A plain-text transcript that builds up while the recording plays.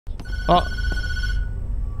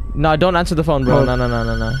No, don't answer the phone, bro. Oh.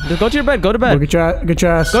 No. Just go to your bed. Go to bed. Get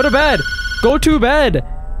your ass. Go to bed. Go to bed.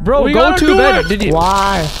 Bro, We go gotta to do bed. it. Did you?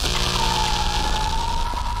 Why?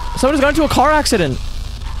 Someone's got into a car accident.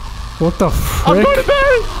 What the frick? I'm going to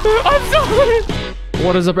bed. I'm sorry.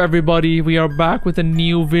 What is up, everybody? We are back with a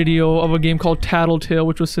new video of a game called TATTLETAIL,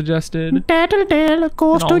 which was suggested. TATTLETAIL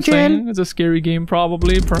goes to jail. It's a scary game,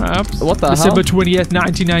 probably, perhaps. What the hell? December 20th,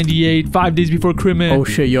 1998, 5 days before Christmas. Oh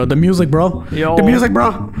shit, yo, the music, bro. Yo. The music,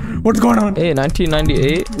 bro. What's going on? Hey,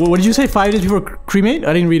 1998. What did you say? 5 days before cremate?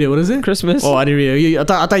 I didn't read it. What is it? Christmas. Oh, I didn't read it.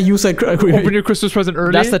 I thought you said cremate. Open your Christmas present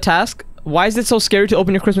early. That's the task. Why is it so scary to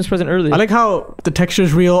open your Christmas present early? I like how the texture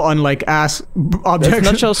is real on like ass objects.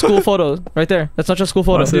 That's nutshell school photo right there. That's nutshell school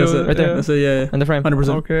photo. That's it. Right there. That's it, yeah. In the frame. 100%.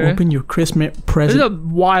 Okay. Open your Christmas This present. is a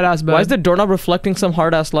wide ass bed. Why is the doorknob reflecting some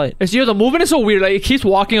hard ass light? It's the movement is so weird. Like it keeps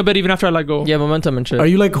walking a bit even after I let go. Yeah, momentum and shit. Are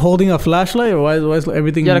you like holding a flashlight or why is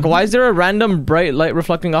everything? Yeah, like why is there a random bright light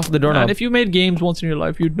reflecting off of the doorknob? And if you made games once in your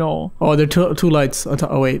life, you'd know. Oh, there are two lights.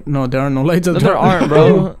 Oh wait, no, there are no lights. No, there aren't,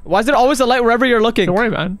 bro. Why is there always a light wherever you're looking? Don't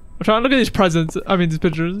worry, man. I'm trying to look at these presents. I mean, these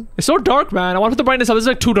pictures. It's so dark, man. I want to put the brightness up. This is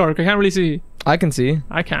like too dark. I can't really see. I can see.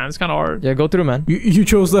 I can. It's kind of hard. Yeah, go through, man. You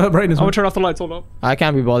chose the brightness. I'm gonna turn off the lights. Hold up. I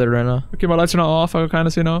can't be bothered right now. Okay, my lights are not off. I can kind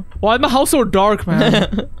of see now. Why is my house so dark,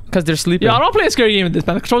 man? Because they're sleeping. Yeah, I don't play a scary game in this,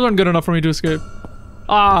 man. The controls aren't good enough for me to escape.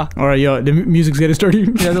 Ah. All right, yo, the music's getting started.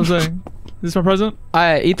 Yeah, that's what I'm saying. Is this my present?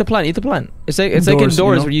 Eat the plant. Eat the plant. It's like Indoors, indoors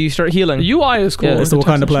you know? where you start healing. The UI is cool. Yeah, It's the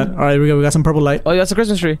Wakanda plant. All right, we got some purple light. Oh, that's a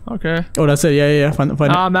Christmas tree. Okay. Oh, that's it. Yeah. Find it.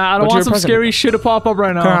 Ah, man, I don't What's want your some present? scary shit to pop up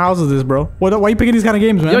right What kind of now. house is this, bro? Why are you picking these kind of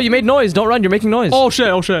games, man? Yo, you made noise. Don't run. You're making noise. Oh shit!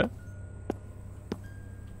 Oh shit!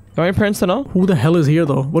 You want your parents to know? Who the hell is here,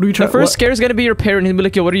 though? What are we The trying? first scare is gonna be your parent. He'll be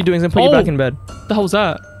like, yo, what are you doing? He's gonna put you Oh. back in bed. What the hell was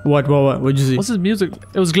that? What? What'd you see? What's this music?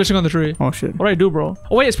 It was glitching on the tree. Oh shit. What do I do, bro?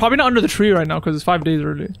 Oh wait, it's probably not under the tree right now because it's 5 days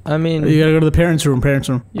early. I mean, You gotta go to the parents' room.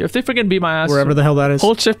 Yeah, if they freaking beat my ass. Wherever the hell that is.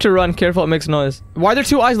 hold shift to run. Careful, it makes noise. Why are there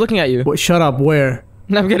two eyes looking at you? What, shut up. Where?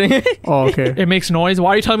 No, I'm kidding. Oh, okay. It makes noise. Why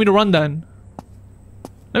are you telling me to run then?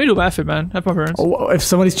 Let me do F it, man. F my parents. Oh, if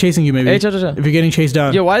somebody's chasing you, maybe. Hey, chill. If you're getting chased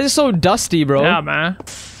down. Yo, why is it so dusty, bro? Yeah, man.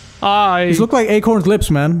 These look like Acorn's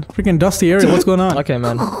lips, man. Freaking dusty area. What's going on? Okay,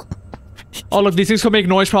 man. Oh look, these things could make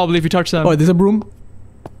noise probably if you touch them. Oh, there's a broom.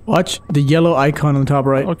 Watch the yellow icon on the top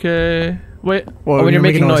right. Okay. Wait. Oh, when you're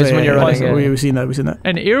making noise, when you're running, yeah. We've seen that. We've seen that.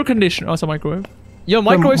 An air conditioner. Oh, it's a microwave. Yo,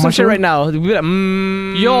 microwave some shit microwave? right now. We'll be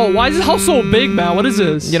like, Yo, why is this house so big, man? What is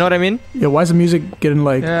this? You know what I mean? Yeah, why is the music getting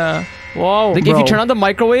like? Yeah. Whoa. Like if you Bro. turn on the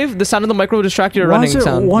microwave, the sound of the microwave will distract your Why running is there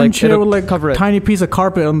sound. one Like, chair it'll with like cover it. tiny piece of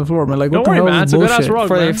carpet on the floor, man? Like Don't what the worry, hell man. is It's a this good ass bullshit? rug,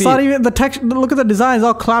 For man. their It's not feet. even the texture. Look at the design. It's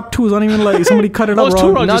all clapped too. It's not even like somebody cut it Oh, up it's two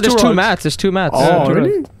wrong. rugs. No, There's there's two two rugs. mats. There's two mats. Oh, Two rugs.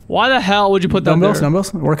 really? Why the hell would you put that Dumbbells, there?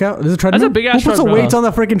 dumbbells, workout. There's a treadmill. a big ass Who puts the treadmill. weights on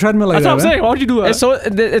that freaking treadmill like That's that? what I'm saying. Why would you do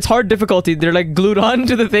that? It's hard difficulty. They're like glued on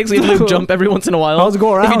to the things. So you have to jump every once in a while. How's it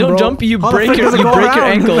go around, If you don't bro? jump, you How the break frick your does it go around?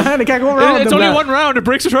 ankle. Man, it can't go around. It's them. only one round. It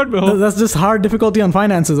breaks the treadmill. That's just hard difficulty on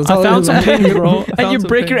finances. That's I all found it is. something, bro. And you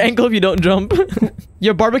break your ankle if you don't jump.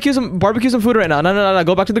 Yo, barbecue some food right now. No.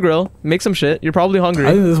 Go back to the grill. Make some shit. You're probably hungry.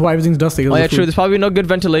 I think this is why everything's dusty. Oh yeah, true. There's probably no good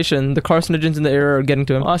ventilation. The carcinogens in the air are getting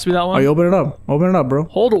to him. Must be that Oh, one. you open it up. Open it up, bro.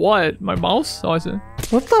 Hold what? My mouse? Oh, I see.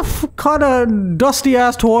 What the kind of dusty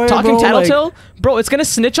ass toy, Talking bro? tattletale? Bro, it's gonna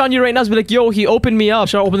snitch on you right now. It's be like, yo, he opened me up.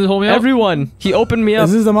 Should I open this whole me up? Everyone, he opened me up.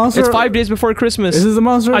 Is this the monster? It's 5 days before Christmas. Is this the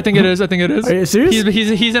monster? I think it is. I think it is. Are you serious?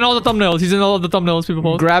 He's in all the thumbnails. He's in all the thumbnails people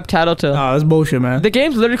post. Grab Tattletale. Nah, that's bullshit, man. The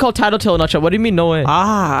game's literally called Tattletale, Nutshell. What do you mean, no way?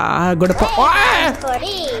 I gotta put.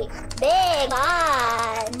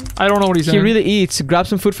 I don't know what he's He saying. really eats. Grab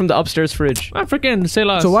some food from the upstairs fridge. Man, freaking say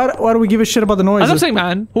less. So why do we give a shit about the noise? As I'm saying,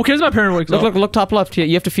 man, who cares if my parent wakes up? Look, top left.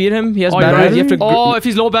 You have to feed him. He has Oh, batteries. yeah. You have to. Oh, if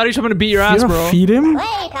he's low battery, I'm gonna beat your ass, you bro. gotta feed him? You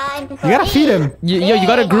gotta feed him. You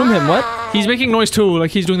gotta groom him. What? He's making noise too,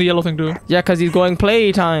 like he's doing the yellow thing too. Yeah, cause he's going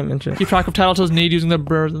playtime and shit. Keep track of Tattletale's need using the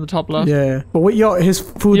bird in the top left. Yeah. But wait, yo, his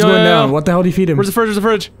food's Yo, going yo, yo. down. What the hell do you feed him? Where's the fridge? Where's the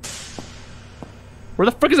fridge? Where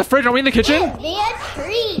the frick is the fridge? Are we in the kitchen?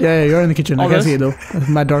 Yeah, you're in the kitchen. Oh, I can't this? see it though. It's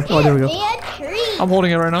mad dark. Oh, there we go. I'm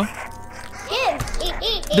holding it right now.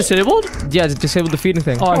 Disabled? Yeah, just disable the feeding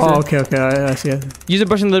thing. Oh, I see. Oh, okay. I see it. Use a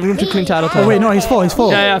brush in the living room to clean Tattletale. Oh, wait, no, he's full. He's full.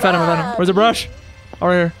 Yeah, I found him. Where's the brush?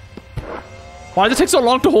 Over here. Why does it take so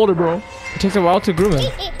long to hold it, bro? It takes a while to groom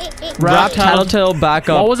him. Wrap Wrap Tattletale back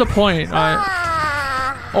What up. was the point? Alright.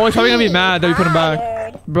 Oh, he's probably gonna be mad that we put him back.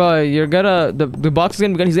 Bro, you're gonna the box is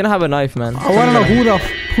gonna he's gonna have a knife, man. I wanna know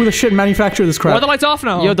who the shit manufactured this Why are crap. the lights off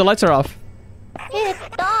now? Yo, the lights are off. It's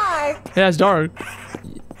dark. Yeah, it's dark.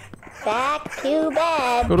 Back to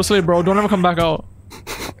bed. Go to sleep, bro. Don't ever come back out.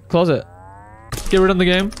 Close it. Get rid of the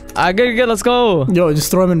game. Good. Let's go. Yo,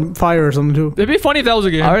 just throw him in fire or something too. It'd be funny if that was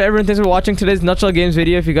a game. All right, everyone. Thanks for watching today's Nutshell Games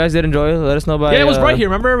video. If you guys did enjoy, let us know by. Yeah, it was right here.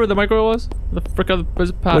 Remember where the microwave was? The frick of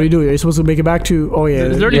the pad. What do you do? You're supposed to make it back to. Oh yeah.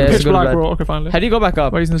 It's literally Yeah, pitch go to black, bed. bro. Okay, finally. How do you go back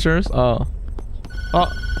up? Why using the stairs? Oh.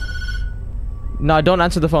 Oh. No, don't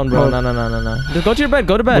answer the phone, bro. Oh. No. Just go to your bed.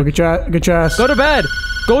 Go to Bro, bed. get your ass. Go to bed.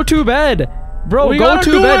 Go to bed. Bro, We go gotta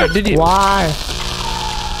to do bed. it. Did you? Why?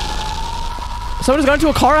 Someone just got into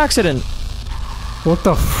a car accident. What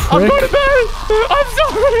the I'm frick? going to bed. I'm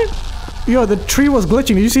sorry. Yo, the tree was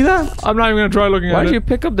glitching. Did you see that? I'm not even gonna try looking Why at did it. you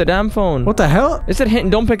pick up the damn phone? What the hell? It said hint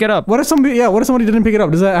and don't pick it up. What if somebody? Yeah. What if somebody didn't pick it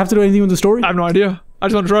up? Does that have to do anything with the story? I have no idea. I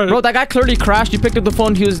just want to try it. Bro, that guy clearly crashed. You picked up the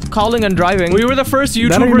phone. He was calling and driving. We were the first That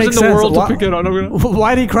don't even YouTubers make in the sense. world Why- to pick it up.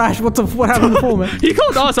 Why did he crash? What happened to the phone, man? He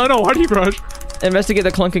called us. I know. Why did he crash? Investigate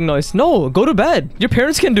the clunking noise. No, go to bed. Your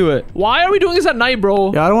parents can do it. Why are we doing this at night,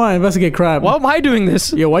 bro? Yeah, I don't want to investigate crap. Why am I doing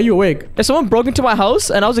this? Yo, why you awake? If someone broke into my house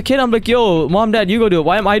and I was a kid, I'm like, yo, mom, dad, you go do it.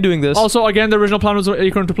 Why am I doing this? Also, again, the original plan was for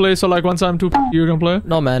Acorn to play, so like once I'm too you're gonna play.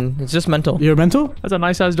 No, man. It's just mental. You're mental? That's a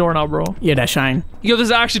nice ass door now, bro. Yeah, that shine. Yo, this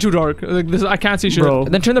is actually too dark. Like this, I can't see shit. Bro.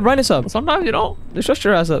 Then turn the brightness up. Sometimes, you know, Just shut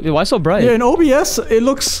your ass up. Yo, why so bright? Yeah, in OBS, it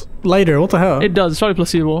looks lighter. What the hell? it does. It's probably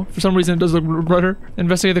placebo. For some reason, it does look brighter.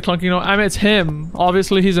 Investigate the clunking noise. I mean, it's him.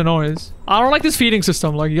 Obviously, he's a noise. I don't like this feeding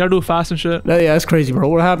system. Like, you gotta do it fast and shit. Yeah, that's crazy, bro.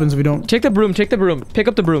 What happens if we don't? Take the broom. Take the broom. Pick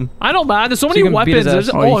up the broom. I know, man. There's so many you can beat his weapons.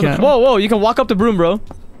 ass. There's, Oh, you can't. Whoa. You can walk up the broom, bro.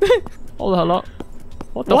 Hold the hell up.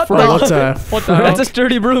 What the What frick? the- What's that? What the hell? That's a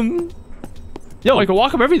sturdy broom. Yo, I can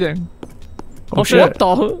walk up everything. Oh, shit. What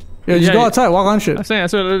the? Yeah, just Yeah, go yeah. outside, walk on shit. I'm saying,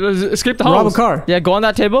 so escape the house. Rob a car. Yeah, go on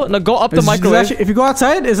that table. No, go up the This is microwave. actually- if you go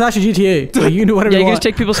outside, it's actually GTA. Like, you can do whatever Yeah, you you can want. just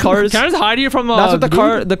take people's cars. Can I just hide you from That's what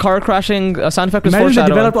dude? the car crashing sound effect was Imagine they foreshadowing.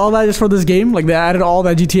 developed all that just for this game. Like they added all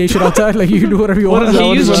that GTA shit outside. Like you can do whatever you want. is that? He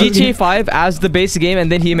What used is that? GTA 5 as the base game,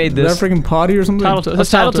 and then he made Is this. that freaking potty or something? Tattletale.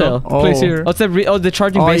 That's That's Tattletale. Tattletale. Place Oh. here. Oh, it's the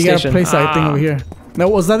charging Oh, base you got a station. play site thing over here. Now,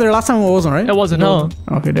 was that there last time or wasn't, right? It wasn't. No.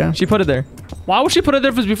 No. Okay, damn. She put it there. Why would she put it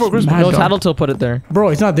there if it's before Christmas? Mad No, dog. Tattletale put it there. Bro,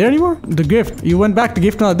 it's not there anymore? The gift. You went back, the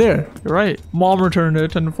gift not there. You're right. Mom returned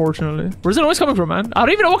it, unfortunately. Where's the noise coming from, man? I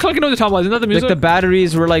don't even know what clicking noise you're talking about. Isn't that the Like music? the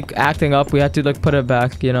batteries were like acting up. We had to like put it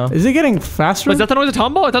back. You know, Is it getting faster? Is that the noise you're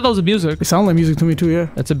talking about? I thought that was the music. It sounds like music to me too, yeah.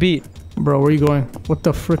 it's a beat. Bro, where are you going? What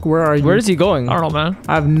the frick? Where are you? Where is he going? I don't know,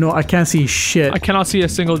 man. I can't see shit. I cannot see a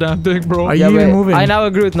single damn thing, bro. Are you even wait, moving? I now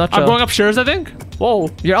agree with Nutshell. I'm going upstairs, I think.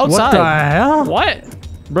 Whoa. You're What outside, the hell? What?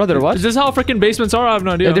 brother. What? Is this how freaking basements are? I have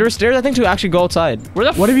no idea. Yeah, there were stairs. I think to actually go outside. Where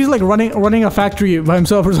the What if he's like running a factory by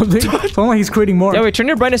himself or something? Sounds like he's creating more. Yeah, wait. Turn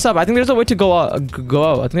your brightness up. I think there's a way to go out. Go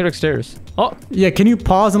out. I think they're upstairs. Oh, Yeah, can you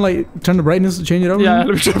pause and like turn the brightness, change it up? yeah, let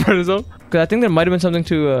me try to turn this up. Cause I think there might have been something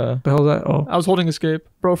to. The hell is that? Oh, I was holding escape.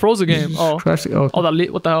 Bro, froze the game. Oh. crash. Oh, Oh,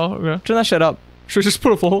 that what the hell? Okay. Turn that shit up. Should we just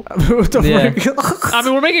put a full? what the Yeah. frick? I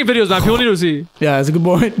mean, we're making videos, man. People need to see. Yeah, that's a good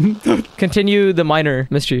point. Continue the minor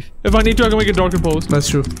mischief. If I need to, I can make it dark and post. That's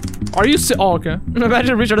true. Are you oh, okay.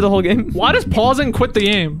 Imagine restarted the whole game. Why does pausing quit the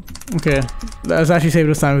game? Okay, that's actually saved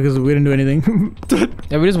us time because we didn't do anything.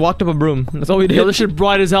 Yeah, we just walked up a broom. That's all we did. Yo, this shit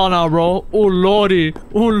bright as hell now, bro. Oh, lordy.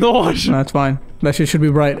 Oh, lord. That's fine. That shit should be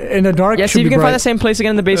bright. In the dark, Yeah, it see should if you be can find bright. the same place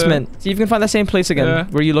again in the basement. See if you can find that same place again Yeah.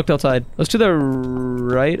 where you looked outside. It was to the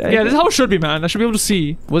right. I Yeah, think? this is how it should be, man. I should be able to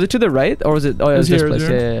see. Was it to the right or was it? Oh, yeah, it was It's this here, place.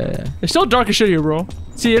 it's Yeah, here. yeah. It's still dark as shit here, bro.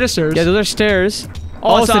 See, it is stairs. Yeah, those are stairs.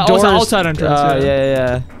 Oh, it's the doors. outside entrance.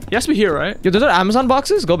 Yeah. It has to be here, right? Yo, those are Amazon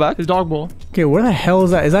boxes. Go back. His dog bowl. Okay, where the hell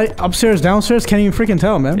is that? Is that upstairs, downstairs? Can't even freaking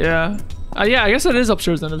tell, man. Yeah. Yeah, I guess it is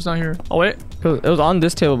upstairs then. If it's not here. Oh, wait. It was on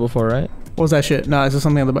this table before, right? What was that shit? No, it's just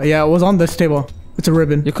something on the back. Yeah, it was on this table. It's a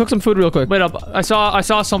ribbon. You cook some food real quick. Wait up. I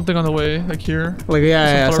saw something on the way, like here. Like,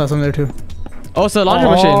 yeah, I color. saw something there too. Oh, it's the laundry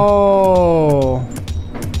machine. Oh.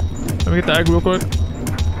 Let me get the egg real quick.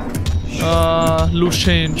 Loose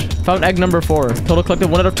change. Found egg number 4. Total collected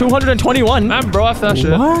 1 out of 221. Man, bro, after that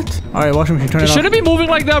shit. What? All right, washing machine, turn it off. Shouldn't it be moving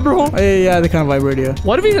like that, bro? Oh, yeah, they kind of vibrate, yeah.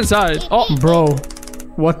 What if he's inside? Oh, Bro,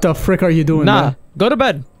 what the frick are you doing, Nah, man? go to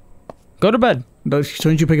bed. Go to bed.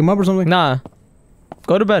 Shouldn't you pick him up or something? Nah.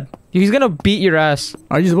 Go to bed. He's gonna beat your ass.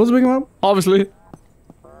 Are you supposed to pick him up? obviously.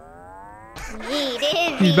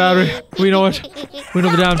 He's battery. We know it. We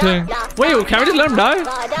know the damn thing. Wait, can we just let him die?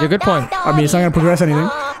 Yeah, good point. I mean, it's not gonna progress anything.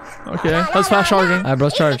 Okay, let's fast charging. Alright,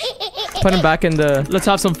 bro's charged. Put him back in the... Let's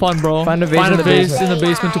have some fun, bro. Find a vase in the basement. in the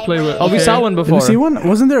basement to play with. Oh, we Okay. saw one Did before. you see one?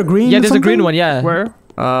 Wasn't there a green? Yeah, there's a green something? one, yeah. Where?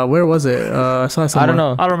 Where was it? I saw it I somewhere. don't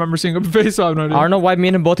know. I don't remember seeing a face, so I have no idea. I don't know why me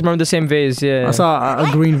and him both remember the same vase, yeah. I saw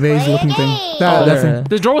a green vase looking thing. Oh, That there. thing.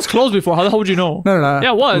 This door was closed before. How the hell would you know? No.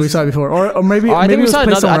 Yeah, it was. We saw it before, or maybe Oh, I maybe think it we was saw placed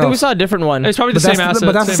another. I somewhere think we else. saw a different one. It's probably the But same that's asset.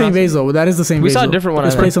 but that's the same vase though. That is the same We vase. saw a though. different one,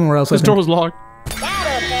 It's I placed somewhere else. I This door think. was locked.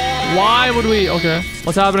 Why would we? Okay.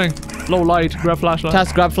 What's happening? Low light. Grab flashlight.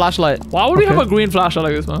 Tess, grab flashlight. Why would we have a green flashlight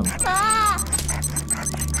like this, man?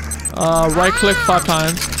 Right click 5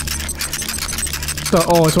 times.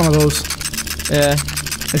 Oh, it's one of those. Yeah.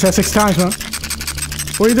 It says 6 times, man.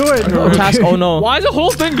 What are you doing? Oh, task, oh no. Why is the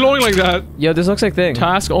whole thing glowing like that? Yo, this looks like thing.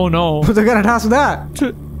 Task, oh no. What's I got a task with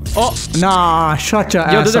that? Oh. Nah, shut your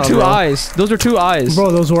ass Yo, those are up, 2 bro. eyes. Those are 2 eyes.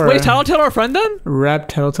 Bro, those were. Wait, Tattletale our friend then? Wrap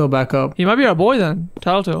Tattletale back up. He might be our boy then.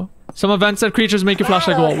 Tattletale. Some events that creatures make your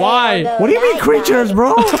flashlight go. Why? What do you mean creatures,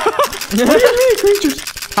 bro? What do you mean creatures?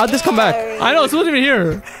 How'd this come back? I know, it's not even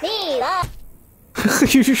here.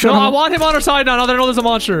 You should shut No, I up. want him on our side now that I know there's a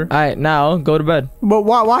monster. Alright, now go to bed. But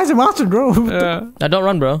why is it monster, bro? Yeah. Now don't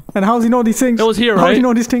run, bro. And how does he know these things? It was here, How does right? he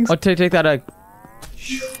know these things? Oh, take that egg.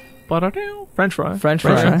 French fry. French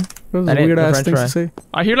fry. French fry. Those I are didn't- weird the ass French things fry. to say.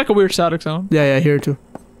 I hear like a weird static sound. Yeah, here too.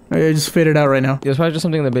 I just faded out right now. There's probably just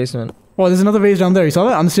something in the basement. Oh, there's another vase down there. You saw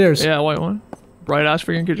that? On the stairs. Yeah, white one. Bright ass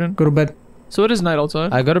freaking kitchen. Go to bed. So it is night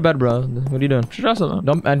outside. Alright, go to bed, bro. What are you doing? Should I ask them?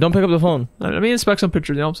 Don't pick up the phone. Let me inspect some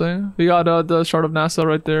pictures, you know what I'm saying? We got the start of NASA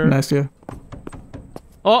right there. Nice, yeah.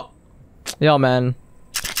 Oh! Yo, man.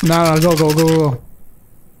 Nah, go.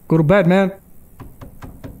 Go to bed, man.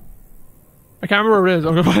 I can't remember where it is.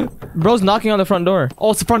 Okay, Bro's knocking on the front door.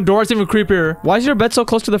 oh, it's the front door. It's even creepier. Why is your bed so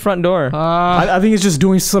close to the front door? I think it's just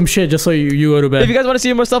doing some shit just so you go to bed. If you guys want to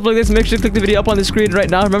see more stuff like this, make sure to click the video up on the screen right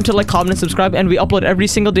now. Remember to like, comment, and subscribe, and we upload every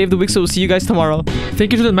single day of the week, so we'll see you guys tomorrow.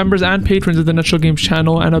 Thank you to the members and patrons of the Natural Games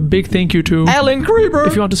channel, and a big thank you to Alan Creeper!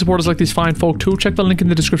 If you want to support us like these fine folk too, check the link in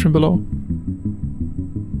the description below.